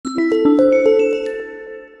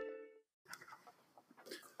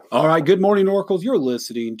All right. Good morning, Oracles. You're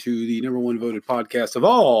listening to the number one voted podcast of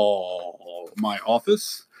all my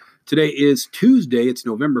office. Today is Tuesday. It's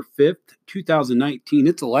November 5th, 2019.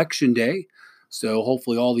 It's election day. So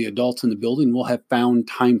hopefully all the adults in the building will have found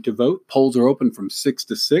time to vote. Polls are open from 6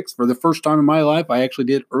 to 6. For the first time in my life, I actually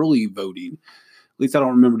did early voting. At least I don't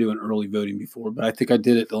remember doing early voting before, but I think I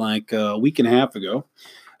did it like a week and a half ago.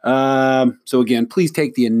 So again, please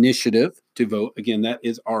take the initiative to vote. Again, that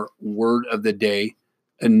is our word of the day.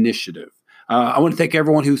 Initiative. I want to thank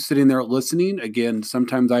everyone who's sitting there listening. Again,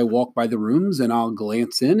 sometimes I walk by the rooms and I'll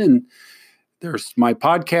glance in and there's my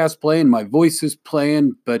podcast playing, my voice is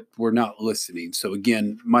playing, but we're not listening. So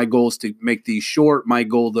again, my goal is to make these short. My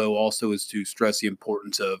goal, though, also is to stress the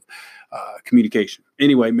importance of communication.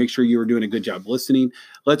 Anyway, make sure you are doing a good job listening.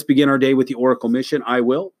 Let's begin our day with the Oracle mission. I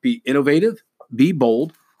will be innovative, be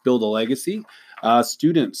bold, build a legacy.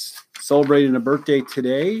 Students celebrating a birthday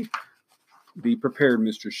today. Be prepared,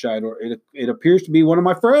 Mr. Scheidler. It appears to be one of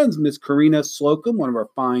my friends, Miss Karina Slocum, one of our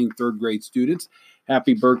fine third grade students.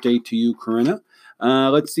 Happy birthday to you, Karina.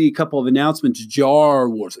 Let's see a couple of announcements. Jar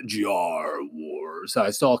Wars. I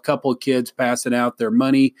saw a couple of kids passing out their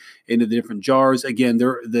money into the different jars. Again,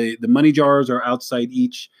 the money jars are outside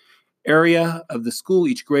each area of the school,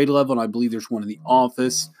 each grade level, and I believe there's one in the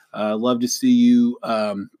office. Love to see you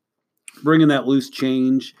bringing that loose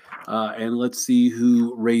change. And let's see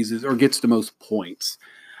who raises or gets the most points.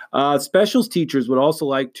 Specials teachers would also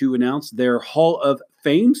like to announce their Hall of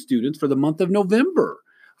Fame students for the month of November.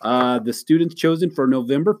 The students chosen for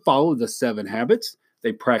November follow the 7 habits.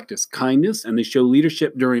 They practice kindness, and they show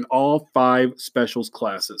leadership during all 5 specials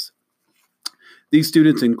classes. These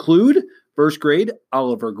students include first grade,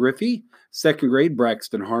 Oliver Griffey, second grade,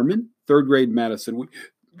 Braxton Harmon, third grade, Madison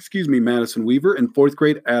Weaver, in 4th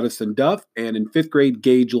grade, Addison Duff, and in 5th grade,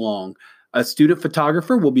 Gage Long. A student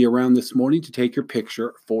photographer will be around this morning to take your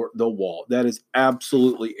picture for the wall. That is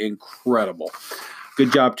absolutely incredible.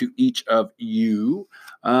 Good job to each of you.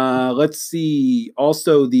 Let's see.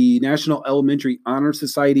 Also, the National Elementary Honor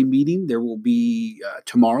Society meeting, there will be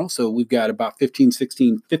tomorrow. So we've got about 15,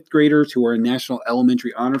 16 fifth graders who are in National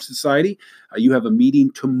Elementary Honor Society. You have a meeting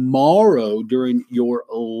tomorrow during your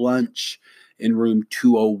lunch in room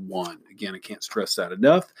 201. Again, I can't stress that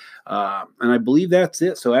enough. And I believe that's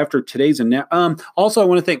it. So after today's also, I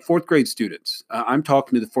want to thank 4th grade students. I'm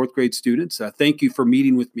talking to the 4th grade students. Thank you for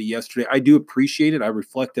meeting with me yesterday. I do appreciate it. I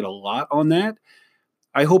reflected a lot on that.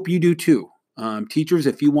 I hope you do too. Teachers,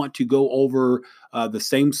 if you want to go over the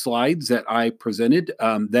same slides that I presented,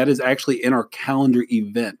 that is actually in our calendar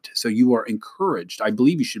event. So you are encouraged, I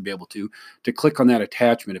believe you should be able to click on that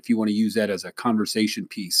attachment if you want to use that as a conversation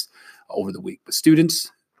piece over the week. But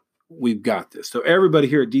students, we've got this. So everybody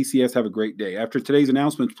here at DCS, have a great day. After today's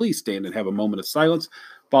announcements, please stand and have a moment of silence,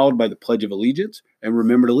 followed by the Pledge of Allegiance. And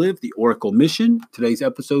remember to live the Oracle mission. Today's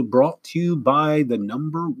episode brought to you by the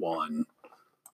number one.